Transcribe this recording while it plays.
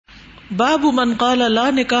باب من قال لا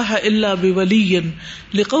نکاح الا بولی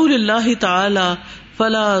لقول اللہ تعالی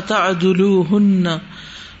فلا تعدلوہن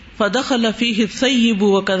فدخل فیہ الثیب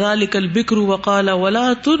وکذلک البکر وقال ولا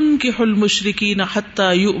تنکحوا المشرکین حتی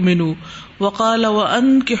یؤمنوا وقال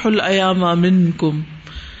وانکحوا الایام منکم.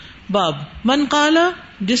 باب من قال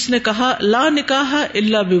جس نے کہا لا نکاح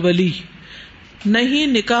الا بولی نہیں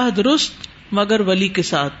نکاح درست مگر ولی کے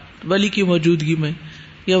ساتھ, ولی کی موجودگی میں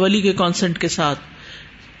یا ولی کے کانسنٹ کے ساتھ.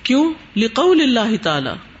 کیوں؟ لقول اللہ تعالی,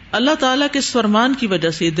 اللہ تعالیٰ کے اس فرمان کی وجہ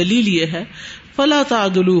سے. دلیل یہ ہے فلا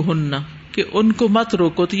تعدلوہن کہ ان کو مت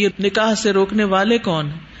روکو. تو یہ نکاح سے روکنے والے کون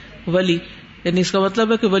ہیں؟ ولی. یعنی اس کا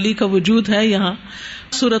مطلب ہے کہ ولی کا وجود ہے. یہاں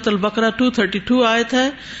سورۃ البقرہ 232 آیت ہے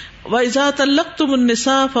وَإِذَا طَلَّقْتُمُ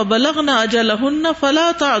النِّسَاءَ فَبَلَغْنَ أَجَلَهُنَّ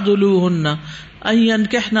فَلَا تَعْضُلُوهُنَّ أَن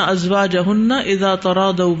يَنكِحْنَ أَزْوَاجَهُنَّ إِذَا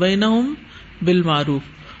تَرَاضَوْا بَيْنَهُمْ بِالْمَعْرُوفِ.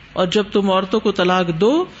 اور جب تم عورتوں کو طلاق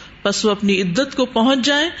دو پس وہ اپنی عدت کو پہنچ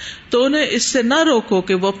جائیں تو انہیں اس سے نہ روکو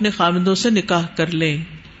کہ وہ اپنے خامندوں سے نکاح کر لیں.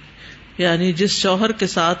 یعنی جس شوہر کے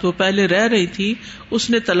ساتھ وہ پہلے رہ رہی تھی اس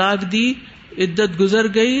نے طلاق دی, عدت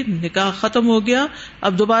گزر گئی, نکاح ختم ہو گیا,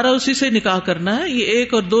 اب دوبارہ اسی سے نکاح کرنا ہے. یہ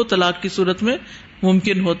 1 اور 2 طلاق کی صورت میں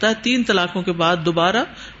ممکن ہوتا ہے. 3 طلاقوں کے بعد دوبارہ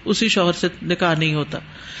اسی شوہر سے نکاح نہیں ہوتا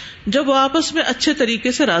جب وہ آپس میں اچھے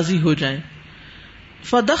طریقے سے راضی ہو جائیں.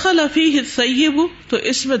 فدخل فیہ الثیب تو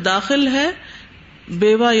اس میں داخل ہے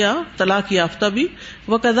بیوہ یا طلاق یافتہ بھی,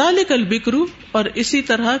 وکذالک البکر اور اسی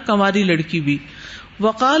طرح کنواری لڑکی بھی.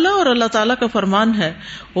 وقال اور اللہ تعالیٰ کا فرمان ہے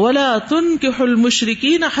ولا تنکحوا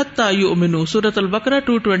المشرکین حتی یؤمنوا سورۃ البقرہ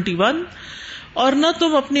 221, اور نہ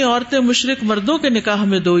تم اپنی عورتیں مشرک مردوں کے نکاح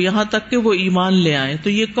میں دو یہاں تک کہ وہ ایمان لے آئیں. تو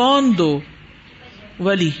یہ کون دو؟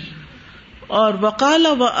 ولی. اور وقال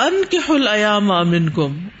وانکحوا الایام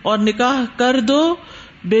منکم اور نکاح کر دو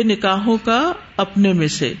بے نکاحوں کا اپنے میں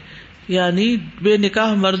سے, یعنی بے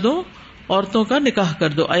نکاح مردوں عورتوں کا نکاح کر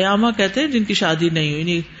دو. ایامہ کہتے ہیں جن کی شادی نہیں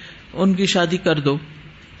ہوئی, ان کی شادی کر دو.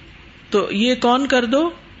 تو یہ کون کر دو؟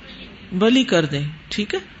 ولی کر دیں.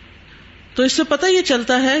 ٹھیک ہے, تو اس سے پتہ یہ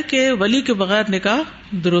چلتا ہے کہ ولی کے بغیر نکاح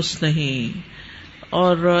درست نہیں.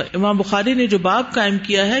 اور امام بخاری نے جو باب قائم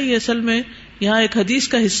کیا ہے یہ اصل میں یہاں ایک حدیث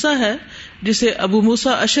کا حصہ ہے جسے ابو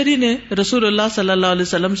موسیٰ اشعری نے رسول اللہ صلی اللہ علیہ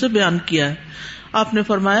وسلم سے بیان کیا ہے. آپ نے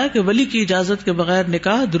فرمایا کہ ولی کی اجازت کے بغیر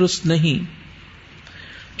نکاح درست نہیں.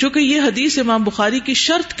 چونکہ یہ حدیث امام بخاری کی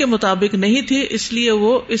شرط کے مطابق نہیں تھی اس لیے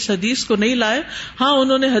وہ اس حدیث کو نہیں لائے. ہاں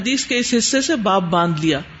انہوں نے حدیث کے اس حصے سے باب باندھ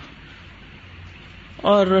لیا.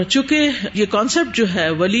 اور چونکہ یہ کانسیپٹ جو ہے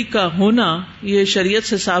ولی کا ہونا یہ شریعت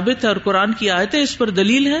سے ثابت ہے اور قرآن کی آیتیں اس پر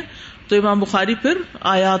دلیل ہیں, تو امام بخاری پھر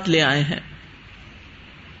آیات لے آئے ہیں.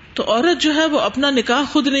 تو عورت جو ہے وہ اپنا نکاح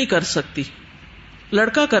خود نہیں کر سکتی,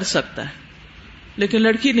 لڑکا کر سکتا ہے لیکن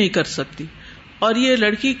لڑکی نہیں کر سکتی. اور یہ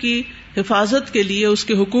لڑکی کی حفاظت کے لیے, اس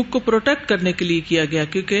کے حقوق کو پروٹیکٹ کرنے کے لیے کیا گیا,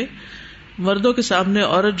 کیونکہ مردوں کے سامنے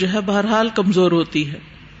عورت جو ہے بہرحال کمزور ہوتی ہے.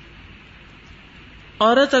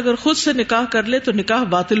 عورت اگر خود سے نکاح کر لے تو نکاح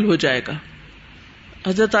باطل ہو جائے گا.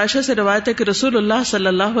 حضرت عائشہ سے روایت ہے کہ رسول اللہ صلی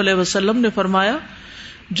اللہ علیہ وسلم نے فرمایا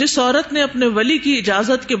جس عورت نے اپنے ولی کی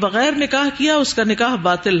اجازت کے بغیر نکاح کیا اس کا نکاح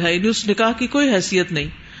باطل ہے, یعنی اس نکاح کی کوئی حیثیت نہیں.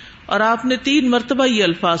 اور آپ نے 3 مرتبہ یہ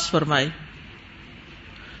الفاظ فرمائے.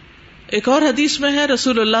 ایک اور حدیث میں ہے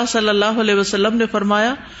رسول اللہ صلی اللہ علیہ وسلم نے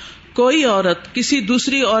فرمایا کوئی عورت کسی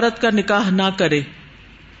دوسری عورت کا نکاح نہ کرے.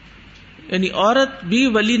 یعنی عورت بھی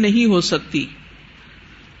ولی نہیں ہو سکتی,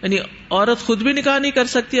 یعنی عورت خود بھی نکاح نہیں کر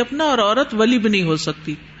سکتی اپنا, اور عورت ولی بھی نہیں ہو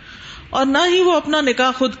سکتی, اور نہ ہی وہ اپنا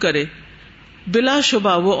نکاح خود کرے. بلا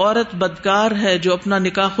شبہ وہ عورت بدکار ہے جو اپنا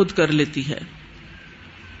نکاح خود کر لیتی ہے.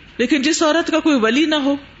 لیکن جس عورت کا کوئی ولی نہ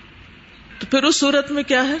ہو تو پھر اس صورت میں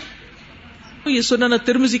کیا ہے؟ یہ سنن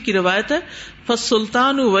ترمذی کی روایت ہے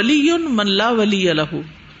فالسلطان ولی من لا ولی لہ,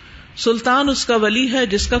 سلطان اس کا ولی ہے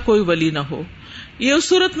جس کا کوئی ولی نہ ہو. یہ اس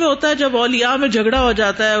صورت میں ہوتا ہے جب اولیاء میں جھگڑا ہو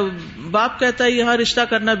جاتا ہے, باپ کہتا ہے یہاں رشتہ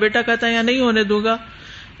کرنا, بیٹا کہتا ہے یہاں نہیں ہونے دوں گا,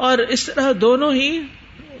 اور اس طرح دونوں ہی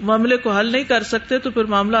معاملے کو حل نہیں کر سکتے تو پھر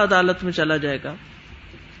معاملہ عدالت میں چلا جائے گا,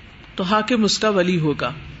 تو حاکم اس کا ولی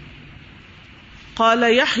ہوگا. قال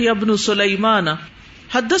یحیی بن سلیمان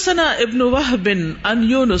حدثنا ابن وہب عن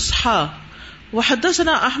یونس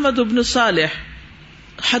وحدثنا احمد بن صالح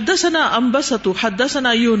حدثنا انبسط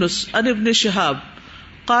حدثنا یونس عن ابن شہاب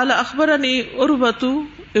قال اخبرنی عروة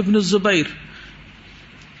ابن الزبیر,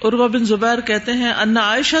 عروہ بن زبیر کہتے ہیں ان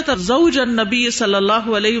عائشہ زوج النبی صلی اللہ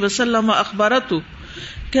علیہ وسلم اخبرته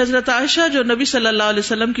کہ حضرت عائشہ جو نبی صلی اللہ علیہ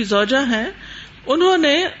وسلم کی زوجہ ہیں انہوں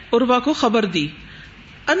نے عروہ کو خبر دی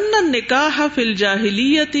ان النکاح فی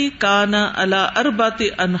الجاہلیت کان علی 4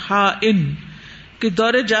 انحاء کہ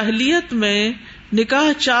دور جاہلیت میں نکاح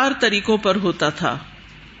 4 طریقوں پر ہوتا تھا,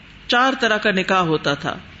 4 طرح کا نکاح ہوتا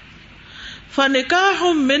تھا. فنکاح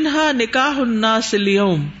منہا نکاح الناس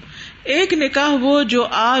اليوم، ایک نکاح وہ جو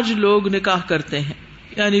آج لوگ نکاح کرتے ہیں،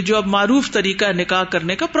 یعنی جو اب معروف طریقہ ہے نکاح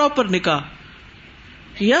کرنے کا، پراپر نکاح.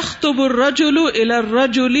 یخطب الرجل الی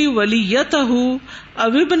الرجل ولیتہ او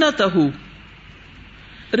ابنتہ،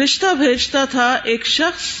 رشتہ بھیجتا تھا ایک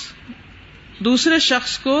شخص دوسرے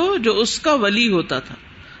شخص کو جو اس کا ولی ہوتا تھا،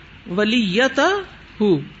 ولیتہ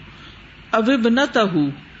او ابنتہ،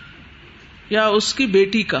 یا اس کی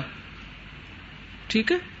بیٹی کا.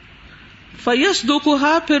 ٹھیک ہے.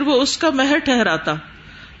 فیصدقها، پھر وہ اس کا مہر ٹھہراتا.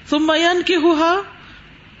 ثم ينكحها،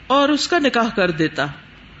 اور اس کا نکاح کر دیتا.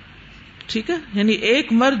 ٹھیک ہے، یعنی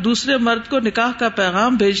ایک مرد دوسرے مرد کو نکاح کا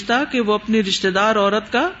پیغام بھیجتا کہ وہ اپنی رشتہ دار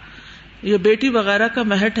عورت کا یا بیٹی وغیرہ کا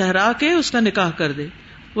مہر ٹھہرا کے اس کا نکاح کر دے،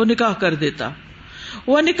 وہ نکاح کر دیتا.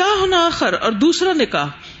 وَنِكَاحٌ آخر، اور دوسرا نکاح،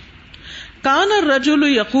 كَانَ الرَّجُلُ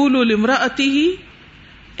يَقُولُ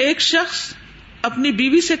لِامْرَأَتِهِ، ایک شخص اپنی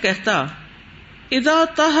بیوی سے کہتا، اذا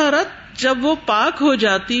طہرت، جب وہ پاک ہو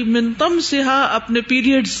جاتی، من طمسها، اپنے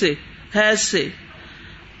پیریڈ سے، حیض سے،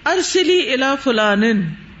 ارسلی الی فلان،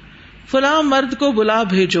 فلاں مرد کو بلا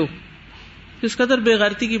بھیجو. کس قدر بے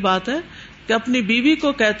غیرتی کی بات ہے کہ اپنی بیوی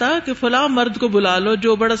کو کہتا کہ فلاں مرد کو بلا لو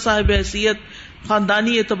جو بڑا صاحب حیثیت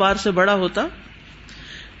خاندانی اعتبار سے بڑا ہوتا.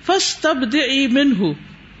 فاستبدعی منہ،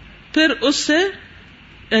 پھر اس سے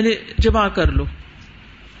یعنی جمع کر لو.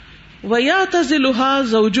 ویعتزلها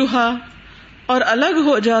زوجها، اور الگ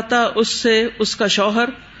ہو جاتا اس سے اس کا شوہر.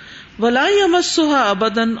 ولا یمسها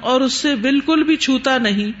ابدا، اور اس سے بالکل بھی چھوتا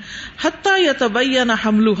نہیں. حتی یتبین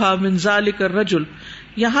حملها من ذلک الرجل،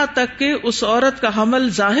 یہاں تک کہ اس عورت کا حمل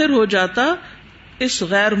ظاہر ہو جاتا اس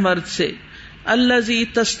غیر مرد سے. الذی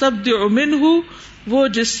تستبدع منہ، وہ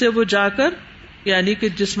جس سے وہ جا کر یعنی کہ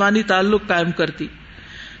جسمانی تعلق قائم کرتی.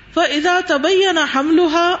 فاذا تبین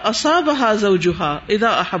حملها اصابها زوجها اذا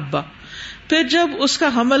احب، پھر جب اس کا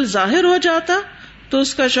حمل ظاہر ہو جاتا تو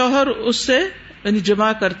اس کا شوہر اس سے یعنی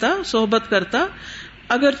جمع کرتا، صحبت کرتا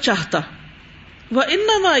اگر چاہتا.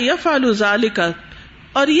 وَإِنَّمَا يَفْعَلُ ذَلِكَ،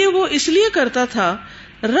 اور یہ وہ اس لیے کرتا تھا،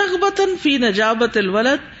 رغبتاً فی نجابت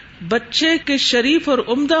الولد، بچے کے شریف اور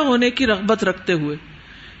عمدہ ہونے کی رغبت رکھتے ہوئے.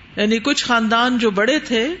 یعنی کچھ خاندان جو بڑے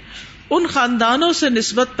تھے ان خاندانوں سے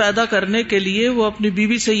نسبت پیدا کرنے کے لیے وہ اپنی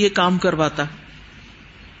بیوی سے یہ کام کرواتا.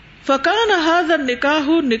 فَكَانَ هَذَا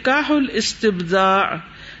النِّكَاحُ نِكَاحُ الْاِسْتِبْضَاعِ،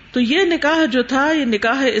 تو یہ نکاح جو تھا یہ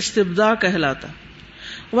نکاح استبضاع کہلاتا.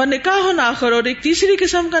 وَنِكَاحٌ آخر، اور ایک تیسری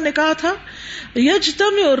قسم کا نکاح تھا،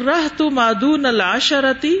 يَجْتَمِعُ الرَّهْطُ مَا دُونَ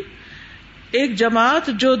الْعَشَرَةِ، ایک جماعت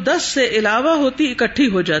جو 10 سے علاوہ ہوتی اکٹھی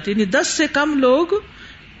ہو جاتی، یعنی 10 سے کم لوگ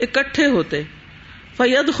اکٹھے ہوتے.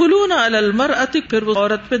 فَيَدْخُلُونَ عَلَى الْمَرْأَةِ، پھر وہ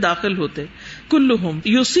عورت پہ داخل ہوتے. كُلُّهُمْ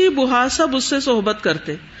يُصِيبُهَا، سب اس سے صحبت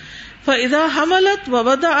کرتے. فَإِذَا حَمَلَتْ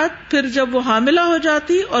وَوَضَعَتْ، پھر جب وہ حاملہ ہو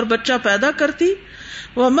جاتی اور بچہ پیدا کرتی.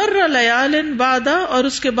 وَمَرَّ لَيَالٍ بَعْدَ، اور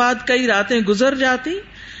اس کے بعد کئی راتیں گزر جاتی.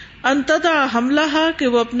 أَن تَضَعَ حَمْلَهَا، کہ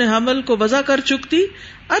وہ اپنے حمل کو وضع کر چکتی.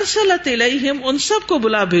 أَرْسَلَتْ إِلَيْهِمْ، ان سب کو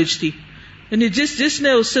بلا بھیجتی، یعنی جس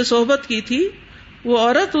نے اس سے صحبت کی تھی وہ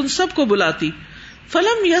عورت ان سب کو بلاتی.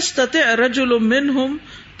 فَلَمْ يَسْتَطِعْ رَجُلٌ مِّنْهُمْ،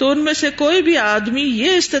 تو ان میں سے کوئی بھی آدمی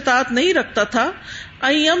یہ استطاعت نہیں رکھتا تھا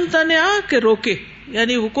أَن يَمْتَنِعَ، کہ روکے،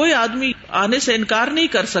 یعنی وہ کوئی آدمی آنے سے انکار نہیں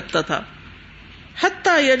کر سکتا تھا.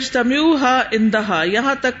 حتی یجتمعوها عندها،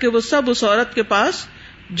 یہاں تک کہ وہ سب اس عورت کے پاس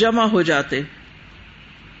جمع ہو جاتے.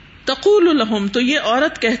 تقول لهم، تو یہ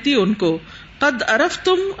عورت کہتی ان کو، قد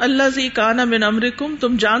عرفتم الذی کان من امرکم،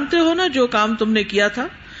 تم جانتے ہو نا جو کام تم نے کیا تھا.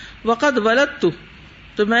 وقد ولدت،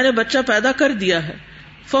 تو میں نے بچہ پیدا کر دیا ہے.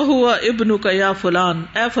 فہو ابنک یا فلان،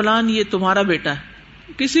 اے فلان یہ تمہارا بیٹا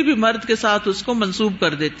ہے. کسی بھی مرد کے ساتھ اس کو منسوب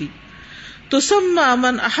کر دیتی. تو سما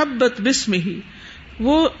من احبت بسمہ،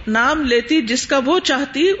 وہ نام لیتی جس کا وہ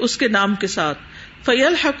چاہتی اس کے نام کے ساتھ.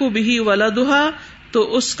 فیلحق بہ ولدھا، تو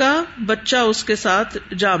اس کا بچہ اس کے ساتھ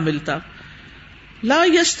جا ملتا. لا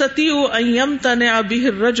یستطیع ان یمتنع بہ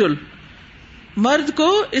الرجل، مرد کو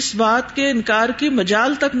اس بات کے انکار کی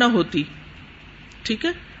مجال تک نہ ہوتی. ٹھیک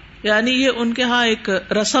ہے، یعنی یہ ان کے ہاں ایک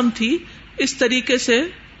رسم تھی. اس طریقے سے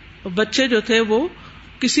بچے جو تھے وہ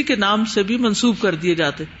کسی کے نام سے بھی منسوب کر دیے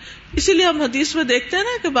جاتے. اسی لیے ہم حدیث میں دیکھتے ہیں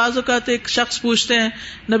نا کہ بعض اوقات ایک شخص پوچھتے ہیں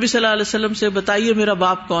نبی صلی اللہ علیہ وسلم سے، بتائیے میرا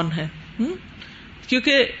باپ کون ہے،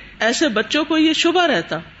 کیونکہ ایسے بچوں کو یہ شبہ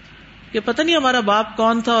رہتا کہ پتہ نہیں ہمارا باپ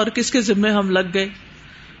کون تھا اور کس کے ذمے ہم لگ گئے.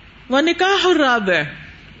 وَنِكَاحُ الرَّابِعُ،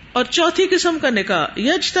 اور چوتھی قسم کا نکاح،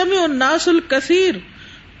 یجتمع الناس الکثیر،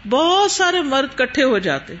 بہت سارے مرد کٹھے ہو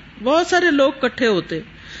جاتے، بہت سارے لوگ کٹھے ہوتے.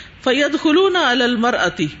 فَيَدْخُلُونَ عَلَى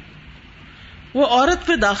الْمَرْأَةِ، وہ عورت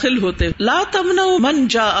پہ داخل ہوتے. لا تمنع من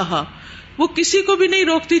جاءها، وہ کسی کو بھی نہیں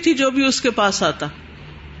روکتی تھی جو بھی اس کے پاس آتا،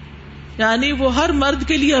 یعنی وہ ہر مرد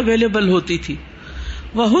کے لیے اویلیبل ہوتی تھی.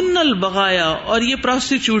 وہن البغایا، اور یہ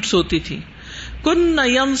پروسٹیچیوٹس ہوتی تھی. کن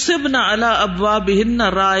ینصبن علی ابوابہن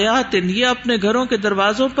رایات، یہ اپنے گھروں کے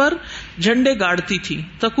دروازوں پر جھنڈے گاڑتی تھی.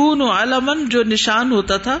 تکون علمن، جو نشان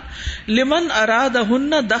ہوتا تھا. لمن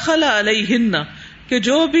ارادہن دخل علیہن، کہ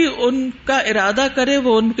جو بھی ان کا ارادہ کرے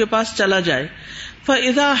وہ ان کے پاس چلا جائے.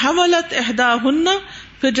 فاذا حملت احداہن،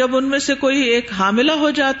 پھر جب ان میں سے کوئی ایک حاملہ ہو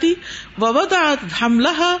جاتی. ووضعت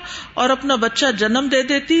حملہا، اور اپنا بچہ جنم دے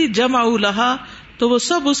دیتی. جمعوا لہا، تو وہ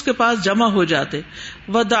سب اس کے پاس جمع ہو جاتے.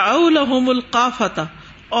 ودعوا لهم القافۃ،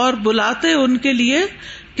 اور بلاتے ان کے لیے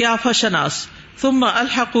قیافہ شناس. ثم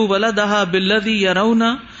الحقوا ولدها بالذی یرون،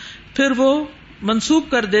 پھر وہ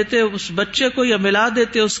منسوب کر دیتے اس بچے کو یا ملا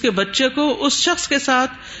دیتے اس کے بچے کو اس شخص کے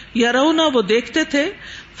ساتھ. یرون، وہ دیکھتے تھے.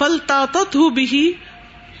 فلتعطته به،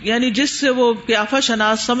 یعنی جس سے وہ قیافہ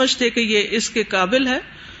شناس سمجھتے کہ یہ اس کے قابل ہے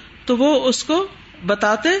تو وہ اس کو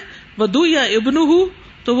بتاتے. ودو یا ابنہ،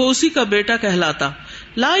 تو وہ اسی کا بیٹا کہلاتا.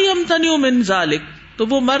 لا یمتنع من ذلک، تو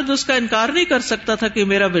وہ مرد اس کا انکار نہیں کر سکتا تھا کہ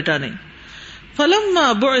میرا بیٹا نہیں.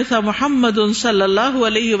 فلما بعث محمد صلی اللہ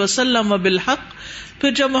علیہ وسلم بالحق،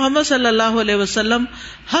 پھر جب محمد صلی اللہ علیہ وسلم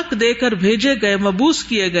حق دے کر بھیجے گئے، مبعوث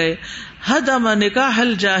کیے گئے. ہدم نکاح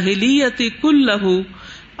الجاہلیت کلہ،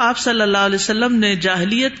 آپ صلی اللہ علیہ وسلم نے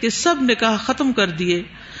جاہلیت کے سب نکاح ختم کر دیے.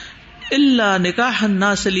 الا نکاح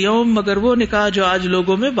الناس اليوم، مگر وہ نکاح جو آج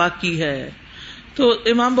لوگوں میں باقی ہے. تو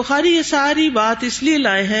امام بخاری یہ ساری بات اس لیے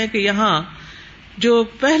لائے ہیں کہ یہاں جو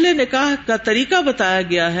پہلے نکاح کا طریقہ بتایا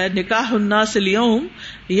گیا ہے، نکاح الناس اليوم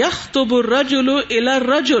یخطب الرجل الی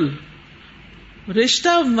الرجل،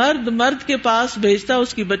 رشتہ مرد کے پاس بھیجتا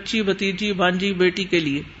اس کی بچی، بھتیجی، بھانجی، بیٹی کے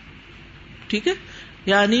لیے. ٹھیک ہے،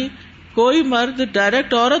 یعنی کوئی مرد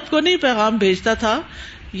ڈائریکٹ عورت کو نہیں پیغام بھیجتا تھا،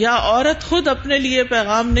 یا عورت خود اپنے لیے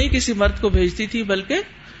پیغام نہیں کسی مرد کو بھیجتی تھی، بلکہ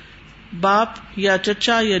باپ یا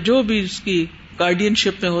چچا یا جو بھی اس کی گارڈین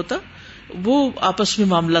شپ میں ہوتا وہ آپس میں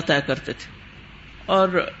معاملہ طے کرتے تھے. اور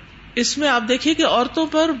اس میں آپ دیکھیے کہ عورتوں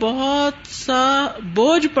پر بہت سا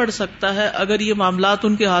بوجھ پڑ سکتا ہے اگر یہ معاملات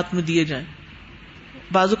ان کے ہاتھ میں دیے جائیں.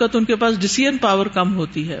 بعض اوقات ان کے پاس ڈیسیژن پاور کم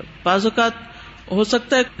ہوتی ہے، بعض اوقات ہو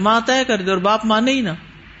سکتا ہے ماں طے کر دے اور باپ مانے ہی نہ،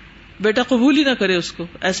 بیٹا قبول ہی نہ کرے اس کو.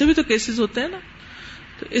 ایسے بھی تو کیسز ہوتے ہیں نا.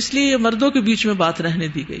 تو اس لیے یہ مردوں کے بیچ میں بات رہنے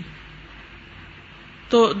دی گئی.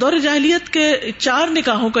 تو دور جاہلیت کے 4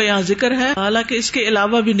 نکاحوں کا یہاں ذکر ہے، حالانکہ اس کے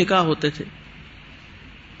علاوہ بھی نکاح ہوتے تھے.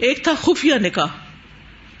 ایک تھا خفیہ نکاح،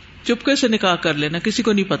 چپکے سے نکاح کر لینا، کسی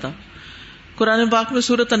کو نہیں پتا. قرآن پاک میں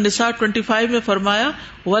سورۃ النساء 25 میں فرمایا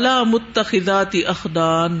ولا متخذات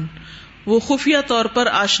اخدان، وہ خفیہ طور پر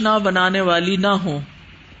آشنا بنانے والی نہ ہوں.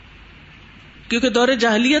 کیونکہ دور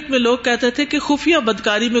جاہلیت میں لوگ کہتے تھے کہ خفیہ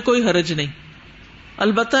بدکاری میں کوئی حرج نہیں،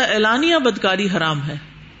 البتہ اعلانیہ بدکاری حرام ہے.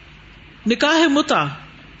 نکاح متع،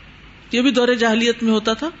 یہ بھی دور جاہلیت میں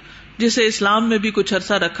ہوتا تھا، جسے اسلام میں بھی کچھ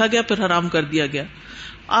عرصہ رکھا گیا پھر حرام کر دیا گیا.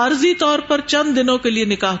 عارضی طور پر چند دنوں کے لیے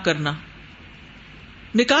نکاح کرنا.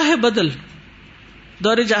 نکاح بدل،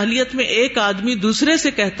 دور جاہلیت میں ایک آدمی دوسرے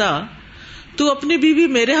سے کہتا تو اپنی بیوی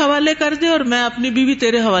میرے حوالے کر دے اور میں اپنی بیوی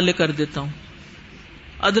تیرے حوالے کر دیتا ہوں،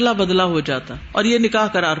 ادلا بدلا ہو جاتا اور یہ نکاح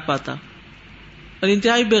قرار پاتا. اور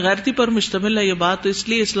انتہائی بےغیرتی پر مشتمل ہے یہ بات، تو اس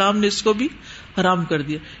لیے اسلام نے اس کو بھی حرام کر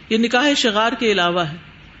دیا. یہ نکاح شغار کے علاوہ ہے.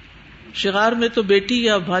 شغار میں تو بیٹی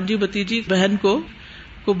یا بھانجی بھتیجی بہن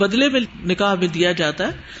کو بدلے میں نکاح میں دیا جاتا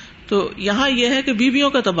ہے. تو یہاں یہ ہے کہ بیویوں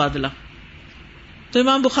کا تبادلہ. تو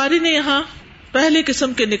امام بخاری نے یہاں پہلے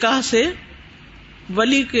قسم کے نکاح سے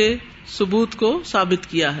ولی کے ثبوت کو ثابت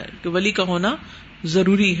کیا ہے کہ ولی کا ہونا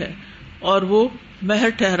ضروری ہے اور وہ مہر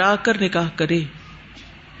ٹھہرا کر نکاح کرے.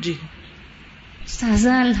 جی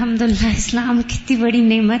استاذہ، الحمدللہ اسلام کتنی بڑی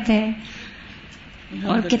نعمت ہے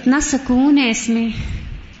اور کتنا سکون ہے اس میں.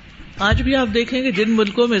 آج بھی آپ دیکھیں کہ جن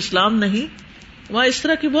ملکوں میں اسلام نہیں وہاں اس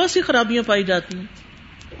طرح کی بہت سی خرابیاں پائی جاتی ہیں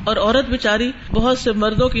اور عورت بیچاری بہت سے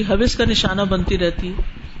مردوں کی حوث کا نشانہ بنتی رہتی ہے.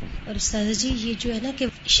 اور استاذہ جی یہ جو ہے نا کہ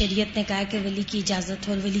شریعت نے کہا کہ ولی کی اجازت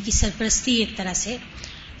اور ولی کی سرپرستی، ایک طرح سے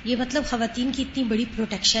یہ مطلب خواتین کی اتنی بڑی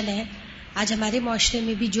پروٹیکشن ہے. آج ہمارے معاشرے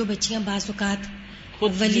میں بھی جو بچیاں بعض اوقات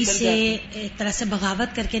ولی سے ایک طرح سے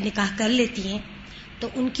بغاوت کر کے نکاح کر لیتی ہیں تو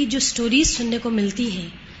ان کی جو سٹوریز سننے کو ملتی ہیں.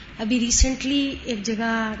 ابھی ریسنٹلی ایک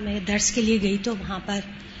جگہ میں درس کے لیے گئی تو وہاں پر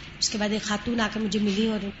اس کے بعد ایک خاتون آ کے مجھے ملی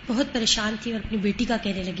اور بہت پریشان تھی اور اپنی بیٹی کا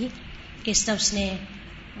کہنے لگی کہ اس طرح اس نے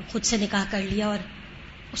خود سے نکاح کر لیا اور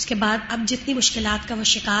اس کے بعد اب جتنی مشکلات کا وہ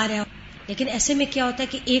شکار ہے. لیکن ایسے میں کیا ہوتا ہے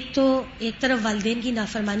کہ ایک طرف والدین کی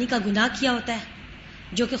نافرمانی کا گناہ کیا ہوتا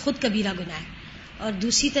ہے جو کہ خود کبیرہ گناہ ہے، اور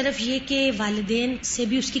دوسری طرف یہ کہ والدین سے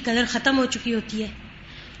بھی اس کی قدر ختم ہو چکی ہوتی ہے.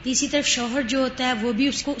 تیسری طرف شوہر جو ہوتا ہے وہ بھی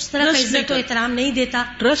اس کو اس طرح کا عزت و احترام نہیں دیتا،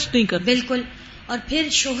 ٹرسٹ نہیں کرتا. بالکل. اور پھر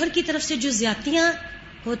شوہر کی طرف سے جو زیادتیاں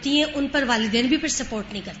ہوتی ہیں ان پر والدین بھی پھر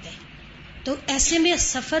سپورٹ نہیں کرتے. تو ایسے میں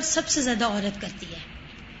سفر سب سے زیادہ عورت کرتی ہے.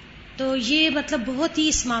 تو یہ مطلب بہت ہی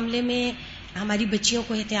اس معاملے میں ہماری بچیوں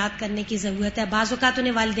کو احتیاط کرنے کی ضرورت ہے. بعض اوقات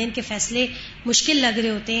انہیں والدین کے فیصلے مشکل لگ رہے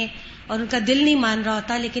ہوتے ہیں اور ان کا دل نہیں مان رہا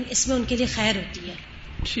ہوتا، لیکن اس میں ان کے لیے خیر ہوتی ہے.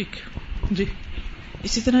 ٹھیک جی.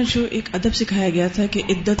 اسی طرح جو ایک ادب سکھایا گیا تھا کہ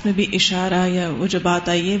عدت میں بھی اشارہ یا وہ جو بات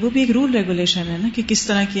آئی ہے وہ بھی ایک رول ریگولیشن ہے نا، کہ کس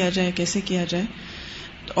طرح کیا جائے، کیسے کیا جائے.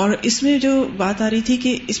 اور اس میں جو بات آ رہی تھی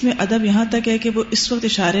کہ اس میں ادب یہاں تک ہے کہ وہ اس وقت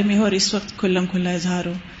اشارے میں ہو اور اس وقت کھلم کھلا اظہار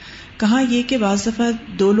ہو. کہاں یہ کہ بعض دفعہ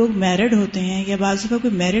دو لوگ میرڈ ہوتے ہیں یا بعض دفعہ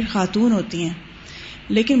کوئی میرڈ خاتون ہوتی ہیں،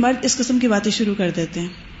 لیکن مرد اس قسم کی باتیں شروع کر دیتے ہیں،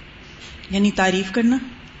 یعنی تعریف کرنا،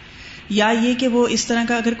 یا یہ کہ وہ اس طرح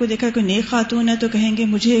کا اگر کوئی دیکھا کوئی نیک خاتون ہے تو کہیں گے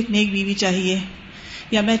مجھے ایک نیک بیوی چاہیے،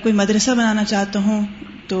 یا میں کوئی مدرسہ بنانا چاہتا ہوں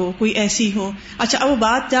تو کوئی ایسی ہو. اچھا اب وہ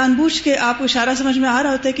بات جان بوجھ کے آپ کو اشارہ سمجھ میں آ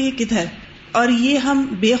رہا ہوتا ہے کہ یہ کدھر، اور یہ ہم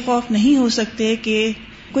بے خوف نہیں ہو سکتے کہ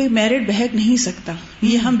کوئی میرڈ بہک نہیں سکتا،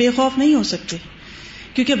 یہ ہم بے خوف نہیں ہو سکتے،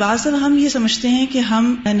 کیونکہ بعض دفعہ ہم یہ سمجھتے ہیں کہ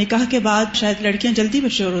ہم نکاح کے بعد شاید لڑکیاں جلدی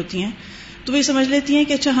میچور ہوتی ہیں تو وہ یہ سمجھ لیتی ہیں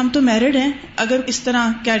کہ اچھا ہم تو میرڈ ہیں، اگر اس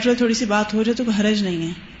طرح کیجول تھوڑی سی بات ہو جائے تو کوئی حرج نہیں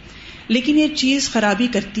ہے. لیکن یہ چیز خرابی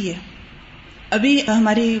کرتی ہے. ابھی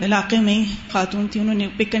ہمارے علاقے میں خاتون تھی، انہوں نے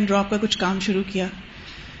پک اینڈ ڈراپ کا کچھ کام شروع کیا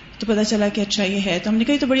تو پتا چلا کہ اچھا یہ ہے، تو ہم نے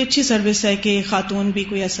کہا یہ تو بڑی اچھی سروس ہے کہ خاتون بھی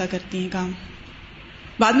کوئی ایسا کرتی ہیں کام.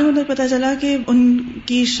 بعد میں مجھے پتا چلا کہ ان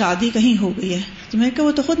کی شادی کہیں ہو گئی ہے، تو میں نے کہا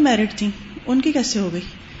وہ تو خود میرڈ تھیں، ان کی کیسے ہو گئی؟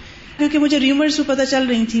 کیونکہ مجھے ریومرز تو پتا چل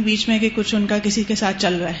رہی تھیں بیچ میں کہ کچھ ان کا کسی کے ساتھ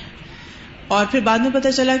چل رہا ہے. اور پھر بعد میں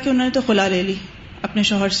پتا چلا کہ انہوں نے تو خلا لے لی اپنے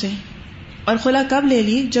شوہر سے. اور خلا کب لے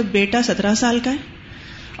لی؟ جب بیٹا 17 سال کا ہے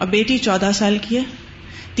اور بیٹی 14 سال کی ہے،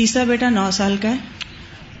 تیسرا بیٹا 9 سال کا ہے.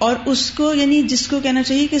 اور اس کو یعنی جس کو کہنا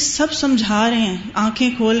چاہیے کہ سب سمجھا رہے ہیں آنکھیں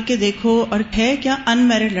کھول کے دیکھو، اور ہے کیا ان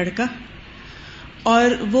میرڈ لڑکا،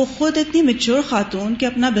 اور وہ خود اتنی میچور خاتون کہ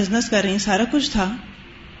اپنا بزنس کر رہی ہیں، سارا کچھ تھا.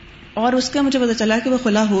 اور اس کا مجھے پتا چلا کہ وہ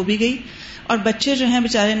خلا ہو بھی گئی، اور بچے جو ہیں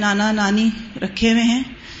بےچارے نانا نانی رکھے ہوئے ہیں.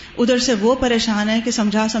 ادھر سے وہ پریشان ہے کہ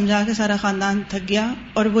سمجھا سمجھا کے سارا خاندان تھک گیا،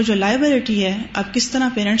 اور وہ جو لائبلٹی ہے اب کس طرح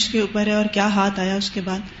پیرنٹس کے اوپر ہے اور کیا ہاتھ آیا اس کے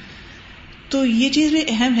بعد. تو یہ چیز بھی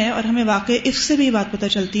اہم ہے، اور ہمیں واقعی اس سے بھی یہ بات پتہ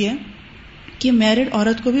چلتی ہے کہ میرڈ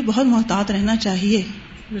عورت کو بھی بہت محتاط رہنا چاہیے.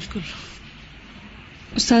 بالکل.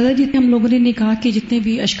 استاذہ جی، ہم لوگوں نے نکاح کے جتنے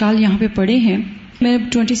بھی اشکال یہاں پہ پڑے ہیں، میں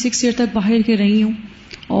 26 ایئر تک باہر کے رہی ہوں،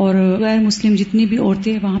 اور غیر مسلم جتنی بھی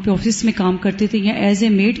عورتیں وہاں پہ آفس میں کام کرتے تھے یا ایز اے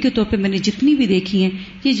میڈ کے طور پہ میں نے جتنی بھی دیکھی ہیں،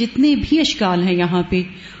 یہ جتنے بھی اشکال ہیں یہاں پہ،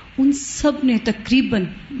 ان سب نے تقریباً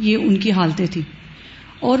یہ ان کی حالتیں تھیں.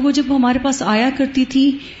 اور وہ جب ہمارے پاس آیا کرتی تھی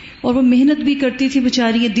اور وہ محنت بھی کرتی تھی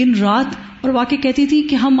بیچاری دن رات، اور واقعی کہتی تھی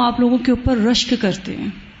کہ ہم آپ لوگوں کے اوپر رشک کرتے ہیں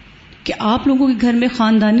کہ آپ لوگوں کے گھر میں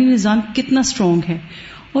خاندانی نظام کتنا اسٹرانگ ہے.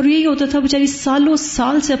 اور یہی ہوتا تھا، بیچاری سالوں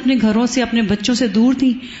سال سے اپنے گھروں سے اپنے بچوں سے دور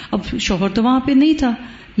تھی. اب شوہر تو وہاں پہ نہیں تھا،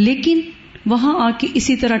 لیکن وہاں آ کے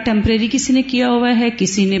اسی طرح ٹیمپریری کسی نے کیا ہوا ہے،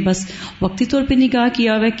 کسی نے بس وقتی طور پہ نکاح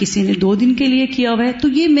کیا ہوا ہے، کسی نے 2 دن کے لیے کیا ہوا ہے. تو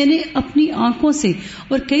یہ میں نے اپنی آنکھوں سے،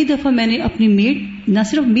 اور کئی دفعہ میں نے اپنی میڈ، نہ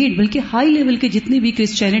صرف میڈ بلکہ ہائی لیول کے جتنی بھی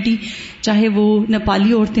کرسچینٹی، چاہے وہ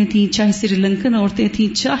نیپالی عورتیں تھیں، چاہے سری لنکن عورتیں تھیں،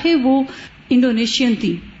 چاہے وہ انڈونیشین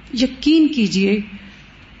تھیں، یقین کیجئے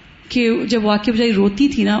کہ جب واقعہ بجائی روتی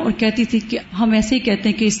تھی نا اور کہتی تھی کہ ہم ایسے ہی کہتے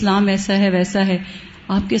ہیں کہ اسلام ایسا ہے ویسا ہے،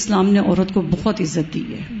 آپ کے اسلام نے عورت کو بہت عزت دی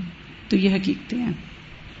ہے. تو یہ حقیقتیں ہیں.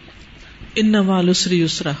 ان مع العسر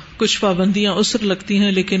یسرا، کچھ پابندیاں عسر لگتی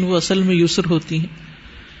ہیں لیکن وہ اصل میں یسر ہوتی ہیں.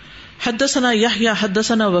 حدثنا یحییٰ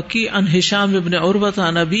حدثنا وکیع عن ہشام بن عروہ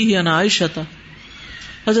عن ابیہ عن عائشہ،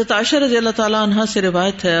 حضرت عائشہ رضی اللہ تعالی عنہا سے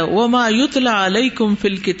روایت ہے، وما یتلی علیکم فی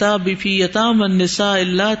الکتاب فی یتامی النساء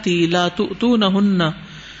اللاتی لا تؤتونہن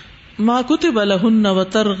ما کتب لہن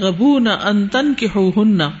وترغبون ان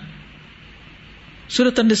تنکحوہن.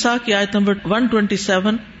 سورۃ النساء کی آیت نمبر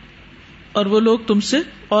 127. اور وہ لوگ تم سے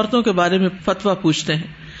عورتوں کے بارے میں فتویٰ پوچھتے ہیں،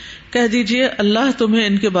 کہہ دیجئے اللہ تمہیں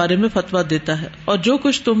ان کے بارے میں فتویٰ دیتا ہے، اور جو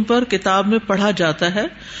کچھ تم پر کتاب میں پڑھا جاتا ہے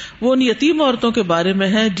وہ ان یتیم عورتوں کے بارے میں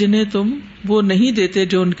ہے جنہیں تم وہ نہیں دیتے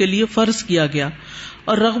جو ان کے لیے فرض کیا گیا،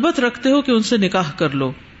 اور رغبت رکھتے ہو کہ ان سے نکاح کر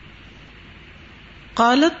لو.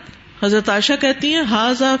 قالت، حضرت عائشہ کہتی ہیں،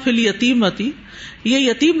 ھذا فی الیتیمۃ، یہ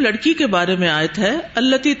یتیم لڑکی کے بارے میں آیت ہے،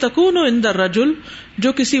 التی تکون عند الرجل،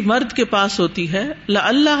 جو کسی مرد کے پاس ہوتی ہے،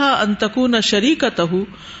 لعلھا ان تکون شریکتہ،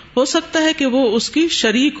 ہو سکتا ہے کہ وہ اس کی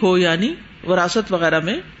شریک ہو یعنی وراثت وغیرہ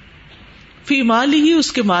میں، فی مالہ،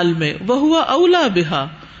 اس کے مال میں، وہو اولی بہا،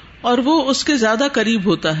 اور وہ اس کے زیادہ قریب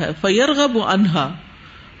ہوتا ہے، فیرغب عنہا،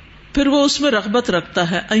 پھر وہ اس میں رغبت رکھتا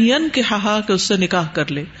ہے، ان ینکحھا، کہ اس سے نکاح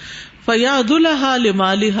کر لے، فیعدلھا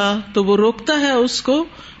لمالھا، تو وہ روکتا ہے اس کو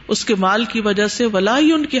اس کے مال کی وجہ سے، ولا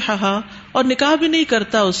ینکحھا، اور نکاح بھی نہیں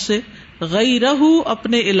کرتا اس سے، غیرہ،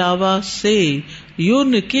 اپنے علاوہ سے،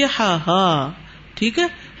 یونکحہا. ٹھیک ہے,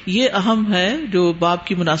 یہ اہم ہے جو باب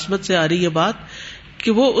کی مناسبت سے آ رہی ہے بات,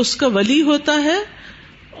 کہ وہ اس کا ولی ہوتا ہے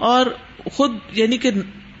اور خود یعنی کہ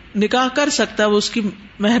نکاح کر سکتا ہے, وہ اس کی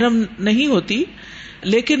محرم نہیں ہوتی,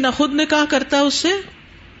 لیکن نہ خود نکاح کرتا ہے اس سے,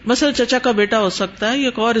 مثلا چچا کا بیٹا ہو سکتا ہے یا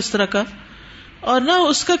اور اس طرح کا, اور نہ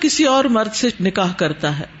اس کا کسی اور مرد سے نکاح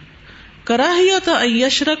کرتا ہے. کراہیت ان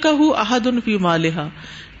یشرکہ احد فی مالہا,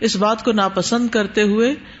 اس بات کو ناپسند کرتے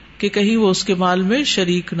ہوئے کہ کہیں وہ اس کے مال میں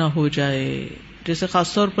شریک نہ ہو جائے. جیسے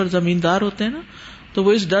خاص طور پر زمیندار ہوتے ہیں نا, تو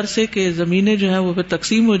وہ اس ڈر سے کہ زمینیں جو ہیں وہ پھر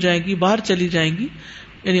تقسیم ہو جائیں گی, باہر چلی جائیں گی,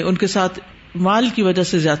 یعنی ان کے ساتھ مال کی وجہ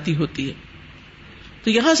سے زیادتی ہوتی ہے. تو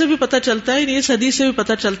یہاں سے بھی پتہ چلتا ہے, اس حدیث سے بھی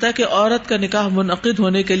پتہ چلتا ہے کہ عورت کا نکاح منعقد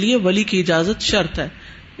ہونے کے لیے ولی کی اجازت شرط ہے,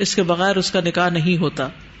 اس کے بغیر اس کا نکاح نہیں ہوتا.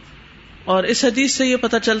 اور اس حدیث سے یہ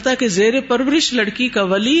پتہ چلتا ہے کہ زیر پرورش لڑکی کا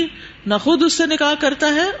ولی نہ خود اس سے نکاح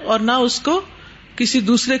کرتا ہے اور نہ اس کو کسی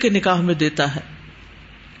دوسرے کے نکاح میں دیتا ہے.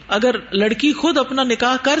 اگر لڑکی خود اپنا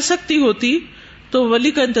نکاح کر سکتی ہوتی تو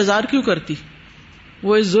ولی کا انتظار کیوں کرتی,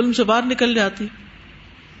 وہ اس ظلم سے باہر نکل جاتی.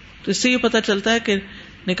 تو اس سے یہ پتہ چلتا ہے کہ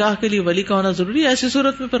نکاح کے لیے ولی کا ہونا ضروری ہے. ایسی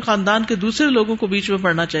صورت میں پھر خاندان کے دوسرے لوگوں کو بیچ میں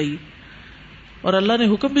پڑنا چاہیے, اور اللہ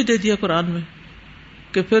نے حکم بھی دے دیا قرآن میں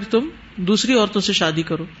کہ پھر تم دوسری عورتوں سے شادی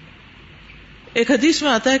کرو. ایک حدیث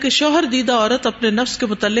میں آتا ہے کہ شوہر دیدہ عورت اپنے نفس کے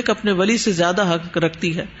متعلق اپنے ولی سے زیادہ حق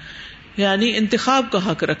رکھتی ہے, یعنی انتخاب کا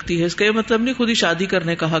حق رکھتی ہے. اس کا یہ مطلب نہیں خود ہی شادی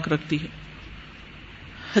کرنے کا حق رکھتی ہے.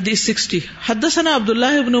 حدیث 60. حدثنا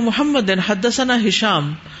عبداللہ ابن محمد حدثنا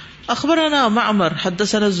ہشام اخبرنا معمر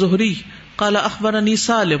حدثنا الزہری قال اخبرنی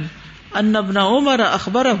سالم ان ابن عمر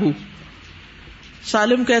اخبرہ,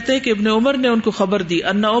 سالم کہتے ہیں کہ ابن عمر نے ان کو خبر دی,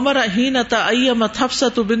 ان عمر حین تعیمت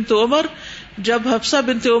حفصۃ بنت عمر, جب حفصہ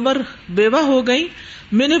بنت عمر بیوہ ہو گئی,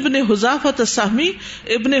 من ابن حذافہ السہمی,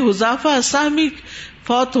 ابن حذافہ السہمی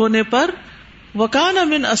فوت ہونے پر, وکان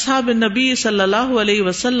من اصحاب النبی صلی اللہ علیہ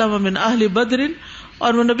وسلم من اہل بدر,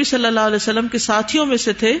 اور وہ نبی صلی اللہ علیہ وسلم کے ساتھیوں میں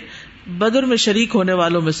سے تھے, بدر میں شریک ہونے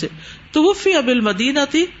والوں میں سے. توفی بالمدینہ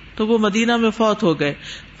تھی, تو وہ مدینہ میں فوت ہو گئے.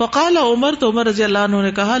 فقال عمر, تو عمر رضی اللہ عنہ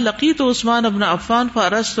نے کہا, لقیت عثمان بن عفان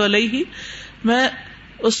فارست علیہ, میں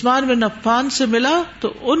عثمان بن عفان سے ملا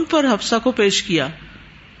تو ان پر حفصہ کو پیش کیا.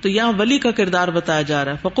 تو یہاں ولی کا کردار بتایا جا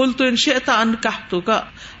رہا ہے. فقلت ان شئت انکحتک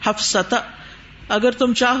حفصۃ, اگر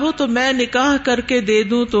تم چاہو تو میں نکاح کر کے دے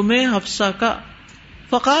دوں تمہیں حفصہ کا.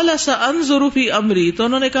 فقال سانظر فی امری, تو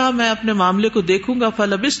انہوں نے کہا میں اپنے معاملے کو دیکھوں گا.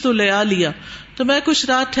 فلبثت لیالیا, تو میں کچھ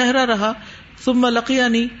رات ٹھہرا رہا. ثم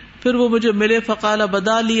لقیانی, پھر وہ مجھے ملے. فقال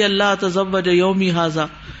بدا لی اللہ تزوج یومی ھذا,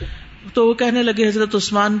 تو وہ کہنے لگے حضرت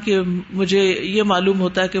عثمان کہ مجھے یہ معلوم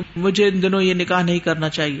ہوتا ہے کہ مجھے ان دنوں یہ نکاح نہیں کرنا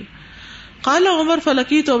چاہیے. قال عمر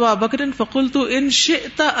فلقیت ابا بکر فقلت ان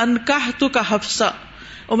شئت انکحتک حفصہ,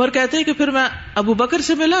 عمر کہتے ہیں کہ پھر میں ابو بکر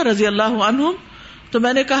سے ملا رضی اللہ عنہم, تو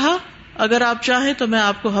میں نے کہا اگر آپ چاہیں تو میں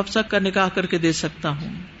آپ کو حفصہ کا نکاح کر کے دے سکتا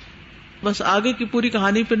ہوں. بس آگے کی پوری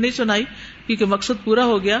کہانی پھر نہیں سنائی کیونکہ مقصد پورا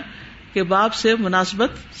ہو گیا کہ باپ سے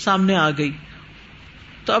مناسبت سامنے آ گئی.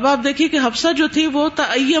 تو اب آپ دیکھیے کہ حفصہ جو تھی وہ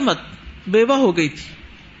تعیمت, بیوہ ہو گئی تھی,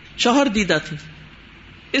 شوہر دیدہ تھی.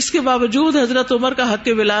 اس کے باوجود حضرت عمر کا حق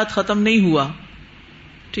ولایت ختم نہیں ہوا.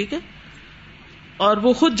 ٹھیک ہے, اور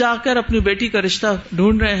وہ خود جا کر اپنی بیٹی کا رشتہ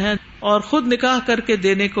ڈھونڈ رہے ہیں اور خود نکاح کر کے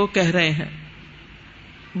دینے کو کہہ رہے ہیں.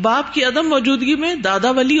 باپ کی عدم موجودگی میں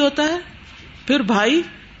دادا ولی ہوتا ہے, پھر بھائی,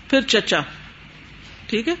 پھر چچا.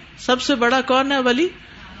 ٹھیک ہے, سب سے بڑا کون ہے ولی؟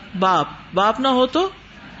 باپ. باپ نہ ہو تو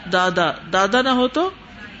دادا, دادا نہ ہو تو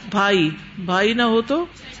بھائی, بھائی نہ ہو تو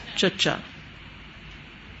چچا.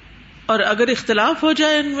 اور اگر اختلاف ہو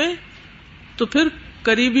جائے ان میں تو پھر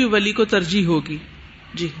قریبی ولی کو ترجیح ہوگی.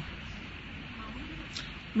 جی,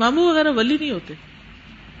 ماموں وغیرہ ولی نہیں ہوتے,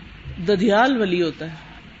 ددیال ولی ہوتا ہے.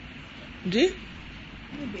 جی,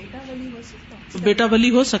 بیٹا ولی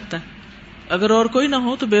ہو سکتا ہے, اگر اور کوئی نہ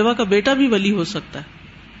ہو تو بیوہ کا بیٹا بھی ولی ہو سکتا ہے.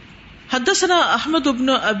 حدثنا احمد بن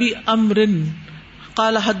ابی عمر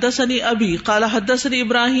قال حدثني ابي قال حدثني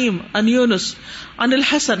ابراہیم عن یونس عن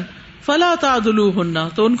الحسن فلا تعدلوهن,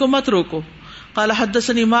 تو ان کو مت روکو. قال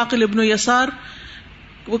حدثني معقل بن يسار,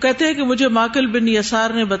 وہ کہتے ہیں کہ مجھے معقل بن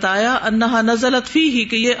یسار نے بتایا انہا نزلت فیہ,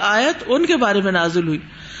 کہ یہ آیت ان کے بارے میں نازل ہوئی.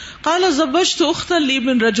 قال زوجت اختا لی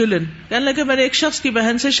من رجل, کہنے لگے میں نے ایک شخص کی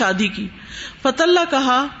بہن سے شادی کی. فطلّا,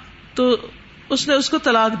 کہا تو اس نے اس کو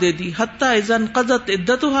طلاق دے دی. حتی اذا انقضت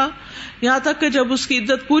عدتها, یہاں تک کہ جب اس کی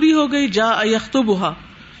عدت پوری ہو گئی. جاء یخطبها,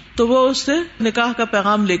 تو وہ اس سے نکاح کا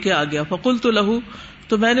پیغام لے کے آ گیا. فقلت له,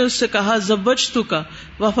 تو میں نے اس سے کہا زوجتک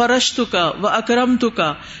وفرشتک واکرمتک,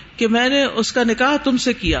 کہ میں نے اس کا نکاح تم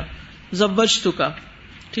سے کیا. زوجتک,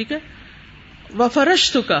 ٹھیک ہے,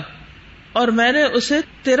 وفرشتک, اور میں نے اسے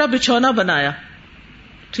تیرا بچھونا بنایا.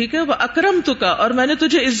 ٹھیک ہے, واکرمتک, اور میں نے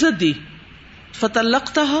تجھے عزت دی.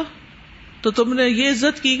 فطلقتها، تو تم نے یہ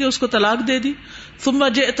عزت کی کہ اس کو طلاق دے دی. ثم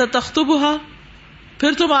جئت تخطبها،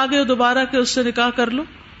 پھر تم آگے دوبارہ کہ اس سے نکاح کر لو،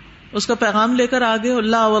 اس کا پیغام لے کر آگے.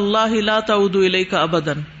 لا واللہ لا تعود الیک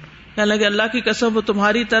ابدا، کہنے لگے اللہ کی قسم وہ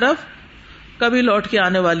تمہاری طرف کبھی لوٹ کے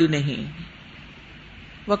آنے والی نہیں.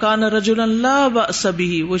 وکان رجلا لا بأس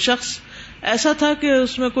به، وہ شخص ایسا تھا کہ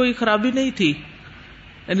اس میں کوئی خرابی نہیں تھی،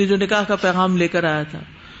 یعنی جو نکاح کا پیغام لے کر آیا تھا.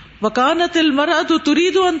 وکانت المرأة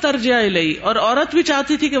تريد ان ترجع الیہ، اور عورت بھی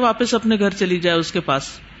چاہتی تھی کہ واپس اپنے گھر چلی جائے اس کے پاس.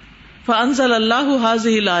 فانزل اللہ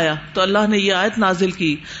هذه الآیہ، تو اللہ نے یہ آیت نازل کی.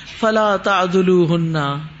 فلا تعذلوہن،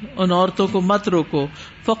 ان عورتوں کو مت روکو.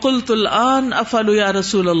 فقلت الآن افعل یا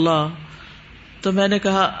رسول اللہ، تو میں نے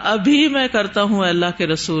کہا ابھی میں کرتا ہوں اللہ کے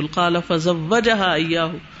رسول. قال فزوجها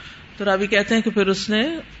ایاہ، تو راوی کہتے ہیں کہ پھر اس نے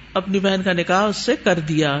اپنی بہن کا نکاح اس سے کر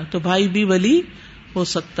دیا. تو بھائی بھی ولی ہو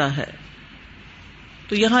سکتا ہے.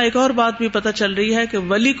 تو یہاں ایک اور بات بھی پتہ چل رہی ہے کہ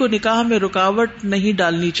ولی کو نکاح میں رکاوٹ نہیں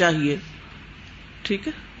ڈالنی چاہیے. ٹھیک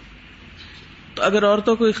ہے، تو اگر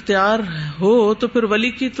عورتوں کو اختیار ہو تو پھر ولی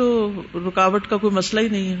کی تو رکاوٹ کا کوئی مسئلہ ہی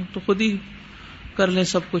نہیں ہے، تو خود ہی کر لیں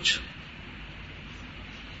سب کچھ.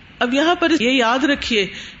 اب یہاں پر یہ یاد رکھیے،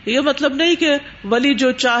 یہ مطلب نہیں کہ ولی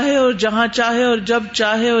جو چاہے اور جہاں چاہے اور جب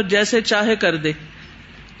چاہے اور جیسے چاہے کر دے.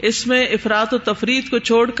 اس میں افراط و تفریط کو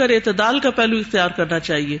چھوڑ کر اعتدال کا پہلو اختیار کرنا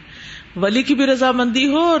چاہیے. ولی کی بھی رضامندی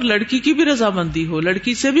ہو اور لڑکی کی بھی رضامندی ہو،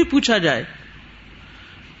 لڑکی سے بھی پوچھا جائے.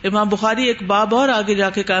 امام بخاری ایک باب اور آگے جا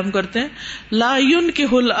کے قائم کرتے ہیں، لا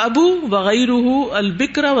ينكح الاب وغيره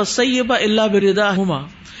البکر والسیب الا برضاهما،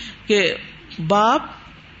 کہ باپ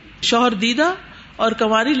شوہر دیدہ اور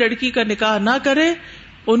کنواری لڑکی کا نکاح نہ کرے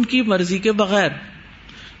ان کی مرضی کے بغیر.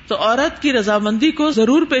 تو عورت کی رضامندی کو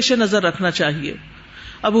ضرور پیش نظر رکھنا چاہیے.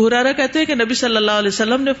 ابو ہریرہ کہتے ہیں کہ نبی صلی اللہ علیہ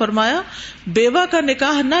وسلم نے فرمایا بیوہ کا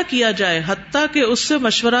نکاح نہ کیا جائے حتیٰ کہ اس سے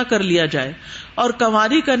مشورہ کر لیا جائے، اور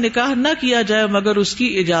کنواری کا نکاح نہ کیا جائے مگر اس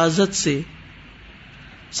کی اجازت سے.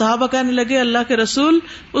 صحابہ کہنے لگے اللہ کے رسول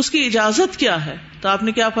اس کی اجازت کیا ہے؟ تو آپ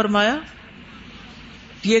نے کیا فرمایا؟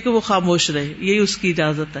 یہ کہ وہ خاموش رہے، یہی اس کی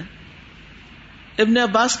اجازت ہے. ابن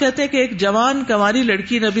عباس کہتے ہیں کہ ایک جوان کنواری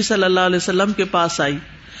لڑکی نبی صلی اللہ علیہ وسلم کے پاس آئی.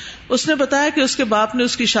 اس نے بتایا کہ اس کے باپ نے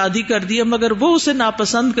اس کی شادی کر دی ہے مگر وہ اسے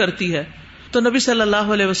ناپسند کرتی ہے. تو نبی صلی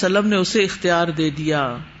اللہ علیہ وسلم نے اسے اختیار دے دیا،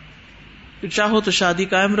 چاہو تو شادی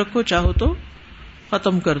قائم رکھو، چاہو تو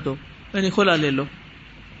ختم کر دو، یعنی خلا لے لو.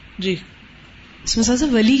 جی اس میں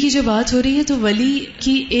سر ولی کی جو بات ہو رہی ہے، تو ولی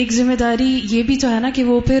کی ایک ذمہ داری یہ بھی تو ہے نا کہ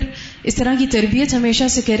وہ پھر اس طرح کی تربیت ہمیشہ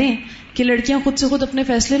سے کریں کہ لڑکیاں خود سے خود اپنے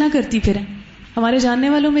فیصلے نہ کرتی پھریں. ہمارے جاننے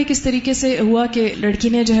والوں میں کس طریقے سے ہوا کہ لڑکی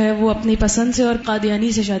نے جو ہے وہ اپنی پسند سے اور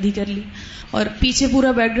قادیانی سے شادی کر لی، اور پیچھے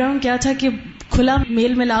پورا بیک گراؤنڈ کیا تھا کہ کھلا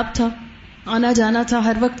میل ملاپ تھا، آنا جانا تھا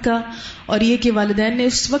ہر وقت کا، اور یہ کہ والدین نے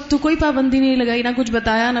اس وقت تو کوئی پابندی نہیں لگائی، نہ کچھ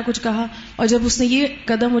بتایا نہ کچھ کہا. اور جب اس نے یہ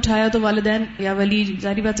قدم اٹھایا تو والدین یا ولی،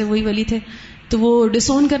 ظاہری بات ہے وہی ولی تھے، تو وہ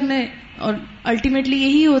ڈسون کرنے، اور الٹیمیٹلی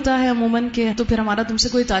یہی ہوتا ہے عموماً کہ تو پھر ہمارا تم سے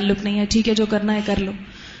کوئی تعلق نہیں ہے، ٹھیک ہے جو کرنا ہے کر لو.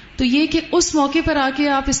 تو یہ کہ اس موقع پر آ کے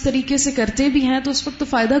آپ اس طریقے سے کرتے بھی ہیں تو اس وقت تو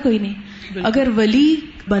فائدہ کوئی نہیں. اگر ولی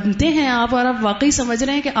بنتے ہیں آپ اور آپ واقعی سمجھ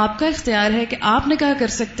رہے ہیں کہ آپ کا اختیار ہے کہ آپ نے کہا کر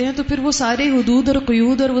سکتے ہیں، تو پھر وہ سارے حدود اور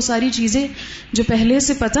قیود اور وہ ساری چیزیں جو پہلے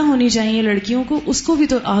سے پتہ ہونی چاہیے لڑکیوں کو، اس کو بھی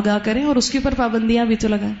تو آگاہ کریں اور اس کے اوپر پابندیاں بھی تو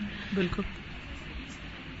لگائیں. بالکل.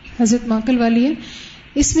 حضرت ماکل والی ہے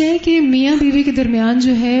اس میں ہے کہ میاں بیوی کے درمیان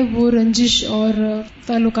جو ہے وہ رنجش اور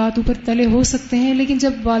تعلقات اوپر تلے ہو سکتے ہیں، لیکن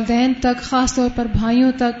جب والدین تک، خاص طور پر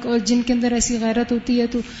بھائیوں تک، اور جن کے اندر ایسی غیرت ہوتی ہے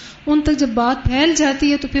تو ان تک جب بات پھیل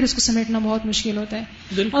جاتی ہے تو پھر اس کو سمیٹنا بہت مشکل ہوتا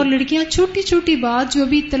ہے. اور لڑکیاں چھوٹی چھوٹی بات، جو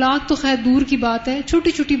ابھی طلاق تو خیر دور کی بات ہے،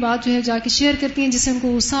 چھوٹی چھوٹی بات جو ہے جا کے شیئر کرتی ہیں جس سے ان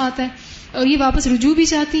کو غصہ آتا ہے، اور یہ واپس رجوع بھی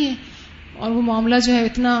چاہتی ہیں، اور وہ معاملہ جو ہے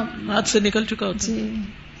اتنا ہاتھ سے نکل چکا ہوتا ہے.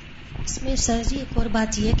 جی اس میں سر جی ایک اور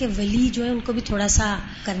بات یہ ہے کہ ولی جو ہے ان کو بھی تھوڑا سا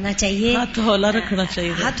کرنا چاہیے، ہاتھ ہولا رکھنا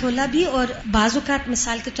چاہیے، ہاتھ ہولا بھی. اور بعض اوقات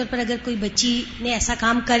مثال کے طور پر اگر کوئی بچی نے ایسا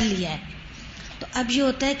کام کر لیا ہے تو اب یہ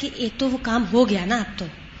ہوتا ہے کہ ایک تو وہ کام ہو گیا نا اب تو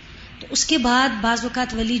اس کے بعد بعض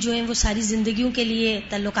اوقات ولی جو ہیں وہ ساری زندگیوں کے لیے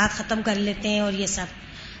تعلقات ختم کر لیتے ہیں اور یہ سب.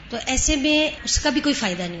 تو ایسے میں اس کا بھی کوئی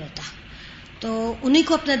فائدہ نہیں ہوتا. تو انہیں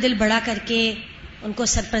کو اپنا دل بڑا کر کے ان کو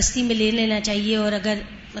سرپرستی میں لے لینا چاہیے، اور اگر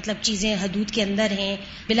مطلب چیزیں حدود کے اندر ہیں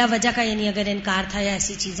بلا وجہ کا، یعنی اگر انکار تھا یا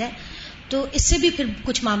ایسی چیز ہے تو اس سے بھی پھر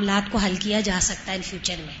کچھ معاملات کو حل کیا جا سکتا ہے ان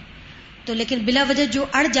فیوچر میں. تو لیکن بلا وجہ جو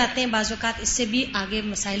اڑ جاتے ہیں بعض اوقات اس سے بھی آگے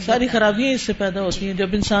مسائل، ساری خرابیاں اس سے پیدا ہوتی ہیں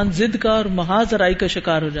جب انسان ضد کا اور محاذ رائی کا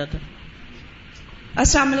شکار ہو جاتا ہے.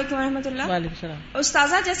 السلام علیکم ورحمۃ اللہ. وعلیکم السلام.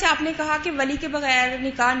 استاذہ جیسے آپ نے کہا کہ ولی کے بغیر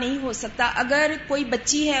نکاح نہیں ہو سکتا، اگر کوئی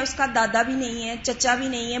بچی ہے اس کا دادا بھی نہیں ہے، چچا بھی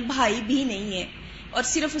نہیں ہے، بھائی بھی نہیں ہے، اور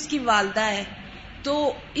صرف اس کی والدہ ہے، تو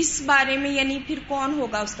اس بارے میں یعنی پھر کون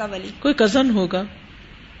ہوگا اس کا ولی؟ کوئی کزن ہوگا،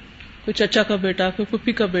 کوئی چچا کا بیٹا، کوئی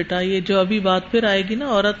پھپھی کا بیٹا، یہ جو ابھی بات پھر آئے گی نا،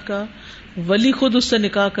 عورت کا ولی خود اس سے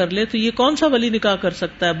نکاح کر لے، تو یہ کون سا ولی نکاح کر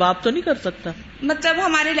سکتا ہے؟ باپ تو نہیں کر سکتا. مطلب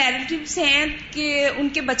ہمارے ریلیٹیوز ہیں کہ ان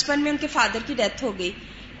کے بچپن میں ان کے فادر کی ڈیتھ ہو گئی،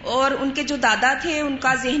 اور ان کے جو دادا تھے ان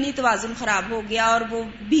کا ذہنی توازن خراب ہو گیا، اور وہ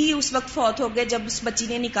بھی اس وقت فوت ہو گئے جب اس بچی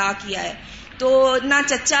نے نکاح کیا ہے. تو نہ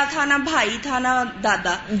چچا تھا، نہ بھائی تھا، نہ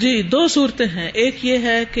دادا. جی، دو صورتیں ہیں. ایک یہ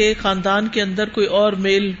ہے کہ خاندان کے اندر کوئی اور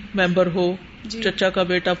میل ممبر ہو، چچا کا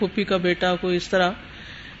بیٹا، پھوپھی کا بیٹا، کوئی اس طرح.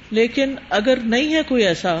 لیکن اگر نہیں ہے کوئی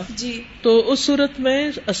ایسا تو اس صورت میں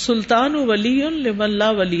السلطان ولی لمن لا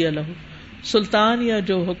ولی لہ، سلطان یا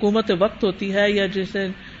جو حکومت وقت ہوتی ہے، یا جیسے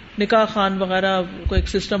نکاح خان وغیرہ کو ایک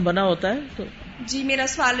سسٹم بنا ہوتا ہے. تو جی میرا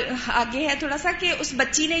سوال آگے ہے تھوڑا سا کہ اس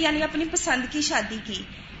بچی نے یعنی اپنی پسند کی شادی کی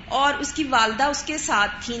اور اس کی والدہ اس کے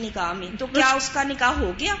ساتھ تھی نکاح میں، تو کیا اس کا نکاح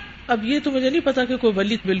ہو گیا؟ اب یہ تو مجھے نہیں پتا کہ کوئی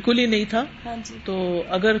ولی بالکل ہی نہیں تھا. ہاں جی. تو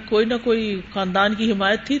اگر کوئی نہ کوئی خاندان کی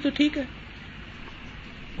حمایت تھی تو ٹھیک ہے.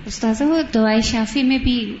 استاذہ وہ دعائے شافی میں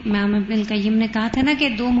بھی امام ابن القیم نے کہا تھا نا کہ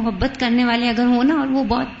دو محبت کرنے والے اگر ہوں نا اور وہ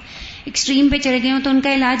بہت ایکسٹریم پہ چڑھ گئے ہوں تو ان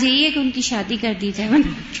کا علاج یہی ہے کہ ان کی شادی کر دی جائے.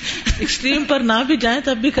 ایکسٹریم پر نہ بھی جائیں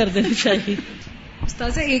تب بھی کر دینی چاہیے.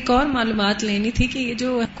 استاذہ ایک اور معلومات لینی تھی کہ یہ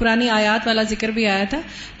جو قرآنی آیات والا ذکر بھی آیا تھا،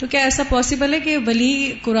 تو کیا ایسا پاسبل ہے کہ ولی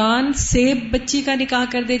قرآن سے بچی کا نکاح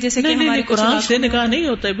کر دے؟ جیسے کہ ہمارے قرآن سے نکاح نہیں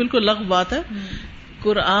ہوتا ہے، بالکل لغو بات ہے.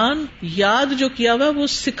 قرآن یاد جو کیا ہوا ہے وہ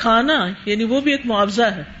سکھانا، یعنی وہ بھی ایک معاوضہ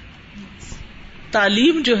ہے.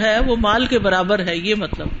 تعلیم جو ہے وہ مال کے برابر ہے، یہ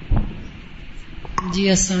مطلب. جی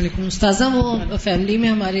السلام علیکم استاذہ. وہ فیملی میں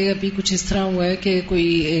ہمارے ابھی کچھ اس طرح ہوا ہے کہ کوئی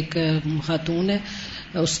ایک خاتون ہے،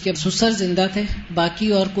 اس کے سسر زندہ تھے، باقی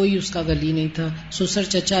اور کوئی اس کا ولی نہیں تھا. سسر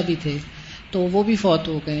چچا بھی تھے تو وہ بھی فوت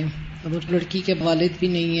ہو گئے. اب لڑکی کے والد بھی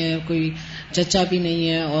نہیں ہے، کوئی چچا بھی نہیں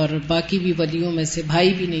ہے، اور باقی بھی ولیوں میں سے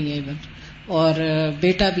بھائی بھی نہیں ہے ایون، اور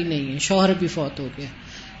بیٹا بھی نہیں ہے، شوہر بھی فوت ہو گیا.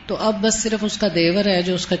 تو اب بس صرف اس کا دیور ہے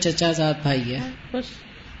جو اس کا چچا زاد بھائی ہے، بس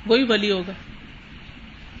وہی ولی ہوگا.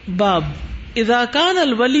 باب اذا کان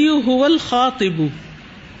الولی هو الخاطب،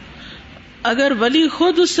 اگر ولی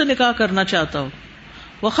خود اس سے نکاح کرنا چاہتا ہو.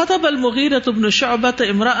 وخطب المغیرة بن شعبة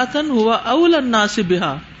امرأة هو اولى الناس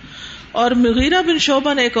بها، اور مغیرہ بن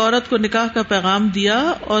شعبہ نے ایک عورت کو نکاح کا پیغام دیا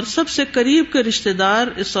اور سب سے قریب کے رشتہ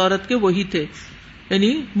دار اس عورت کے وہی تھے،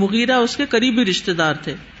 یعنی مغیرہ اس کے قریبی رشتہ دار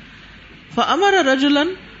تھے. فامر رجلا،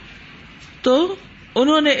 تو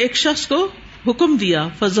انہوں نے ایک شخص کو حکم دیا،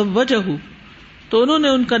 فزوجہ، تو انہوں نے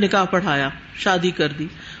ان کا نکاح پڑھایا، شادی کر دی.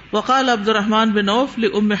 وقال عبد الرحمن بن عوف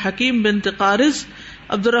لأم حکیم بنت قارز،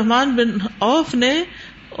 عبد الرحمن بن عوف نے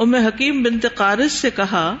ام حکیم بنت قارز سے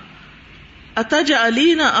کہا،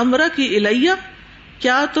 اتجعلین امرک الیہ،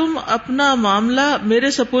 کیا تم اپنا معاملہ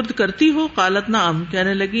میرے سپرد کرتی ہو؟ قالت نعم،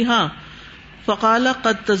 کہنے لگی ہاں. فقال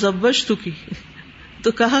قد تزوجتک،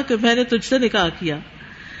 تو کہا کہ میں نے تجھ سے نکاح کیا.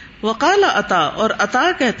 وقال عطا، اور عطا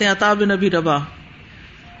کہتے ہیں عطا بن ابی رباح،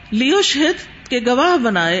 لیشہد، کہ گواہ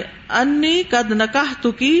بنائے، انی قد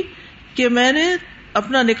نکحتک، کہ میں نے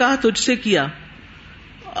اپنا نکاح تجھ سے کیا.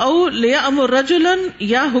 او لیأمر رجلا،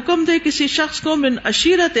 یا حکم دے کسی شخص کو، من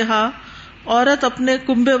عشیرتہا، عورت اپنے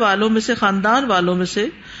کنبے والوں میں سے، خاندان والوں میں سے.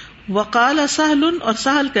 وقال سہل، اور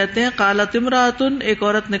سہل کہتے ہیں قالت امرأۃ، ایک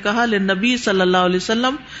عورت نے کہا، للنبی صلی اللہ علیہ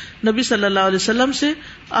وسلم، نبی صلی اللہ علیہ وسلم سے،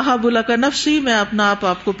 احب لک نفسی، میں اپنا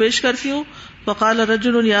آپ کو پیش کرتی ہوں. فقال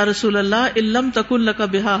رجل یا رسول اللہ ان لم تکن لک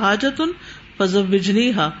بہا حاجۃ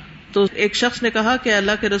فزوجنیھا، تو ایک شخص نے کہا کہ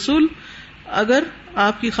اللہ کے رسول، اگر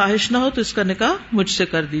آپ کی خواہش نہ ہو تو اس کا نکاح مجھ سے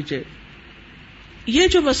کر دیجئے. یہ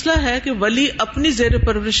جو مسئلہ ہے کہ ولی اپنی زیر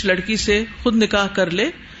پرورش لڑکی سے خود نکاح کر لے،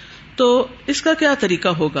 تو اس کا کیا طریقہ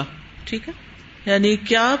ہوگا؟ ٹھیک ہے، یعنی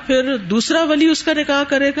کیا پھر دوسرا ولی اس کا نکاح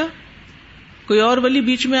کرے گا، کوئی اور ولی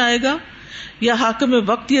بیچ میں آئے گا، یا حاکم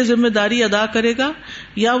وقت یہ ذمہ داری ادا کرے گا،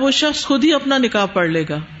 یا وہ شخص خود ہی اپنا نکاح پڑھ لے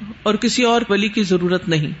گا اور کسی اور ولی کی ضرورت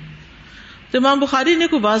نہیں؟ تو امام بخاری نے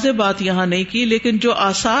کوئی واضح بات یہاں نہیں کی، لیکن جو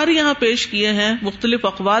آثار یہاں پیش کیے ہیں، مختلف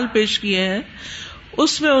اقوال پیش کیے ہیں،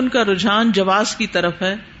 اس میں ان کا رجحان جواز کی طرف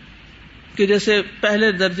ہے. کہ جیسے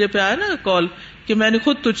پہلے درجے پہ آیا نا قول کہ میں نے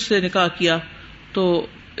خود تجھ سے نکاح کیا، تو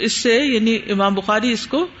اس سے یعنی امام بخاری اس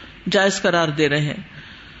کو جائز قرار دے رہے ہیں.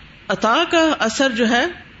 عطا کا اثر جو ہے،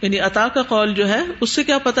 یعنی عطا کا قول جو ہے، اس سے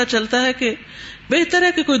کیا پتہ چلتا ہے کہ بہتر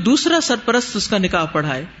ہے کہ کوئی دوسرا سرپرست اس کا نکاح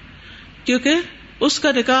پڑھائے، کیونکہ اس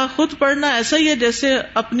کا نکاح خود پڑھنا ایسا ہی ہے جیسے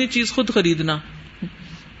اپنی چیز خود خریدنا.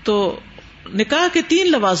 تو نکاح کے 3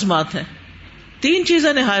 لوازمات ہیں، 3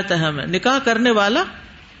 چیزیں نہایت اہم ہیں. نکاح کرنے والا،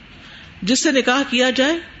 جس سے نکاح کیا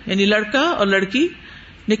جائے یعنی لڑکا اور لڑکی،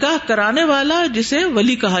 نکاح کرانے والا جسے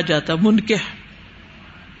ولی کہا جاتا، منکح،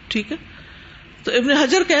 ٹھیک ہے. تو ابن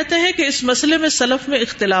حجر کہتے ہیں کہ اس مسئلے میں سلف میں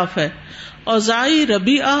اختلاف ہے. اوزاعی،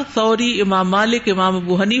 ربیعہ، ثوری، امام مالک، امام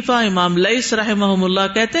ابو حنیفہ، امام لیث رحمہم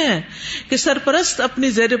اللہ کہتے ہیں کہ سرپرست اپنی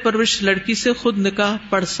زیر پرورش لڑکی سے خود نکاح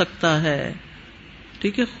پڑھ سکتا ہے.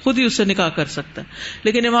 ٹھیک ہے، خود ہی اسے نکاح کر سکتا ہے.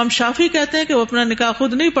 لیکن امام شافعی کہتے ہیں کہ وہ اپنا نکاح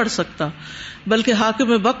خود نہیں پڑھ سکتا، بلکہ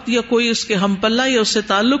حاکم وقت یا کوئی اس کے ہم پلہ یا اس سے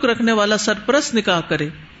تعلق رکھنے والا سرپرست نکاح کرے.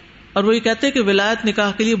 اور وہ یہ کہتے ہیں کہ ولایت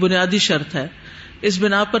نکاح کے لیے بنیادی شرط ہے. اس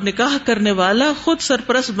بنا پر نکاح کرنے والا خود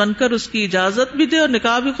سرپرست بن کر اس کی اجازت بھی دے اور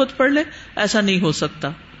نکاح بھی خود پڑھ لے، ایسا نہیں ہو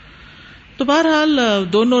سکتا. تو بہرحال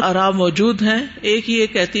دونوں آراء موجود ہیں. ایک یہ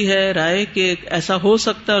کہتی ہے رائے کہ ایسا ہو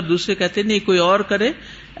سکتا ہے، اور دوسرے کہتے نہیں کوئی اور کرے،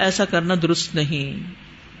 ایسا کرنا درست نہیں.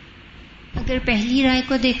 اگر پہلی رائے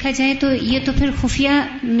کو دیکھا جائے تو یہ تو پھر خفیہ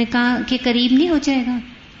نکاح کے قریب نہیں ہو جائے گا،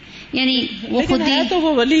 یعنی وہ خود ہی تو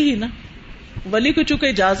وہ ولی ہی نا، ولی کو چونکہ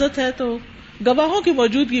اجازت ہے تو گواہوں کی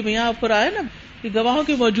موجودگی میں، یہاں آپ کو آئے نا کہ گواہوں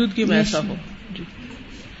کی موجودگی میں ایسا ہو. جی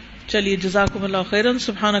چلیے، جزاکم اللہ خیرا.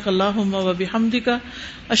 سبحانک اللہم و بحمدک،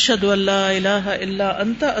 اشہد ان لا الہ الا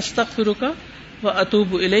انت، استغفرک و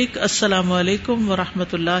اتوب الیک. السلام علیکم و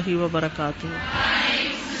رحمۃ اللہ وبرکاتہ.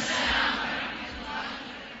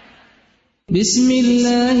 بسم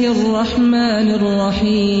اللہ الرحمن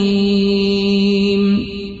الرحیم.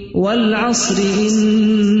 والعصر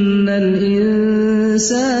ان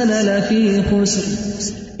الانسان لفی خسر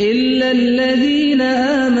الا الذین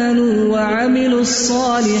آمنوا وعملوا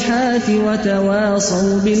الصالحات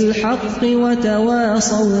وتواصوا بالحق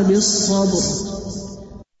وتواصوا بالصبر.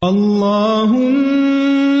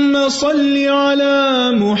 اللهم صل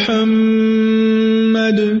على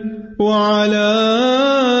محمد وعلى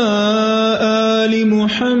آل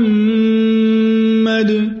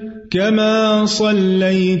محمد كما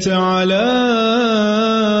صليت على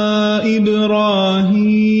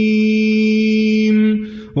إبراهيم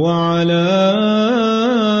وعلى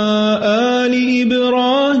آل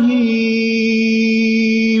إبراهيم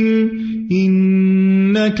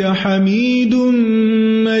إنك حميد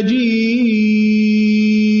مجيد.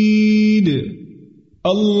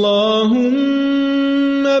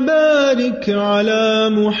 اللهم بارك على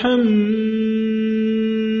محمد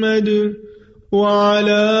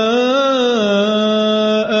وعلى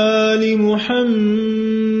آل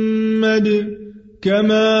محمد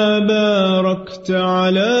كما باركت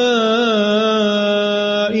على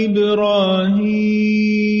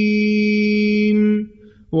إبراهيم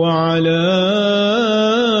وعلى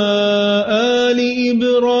آل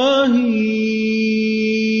إبراهيم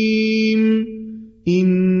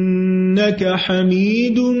إنك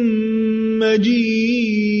حميد مجيد.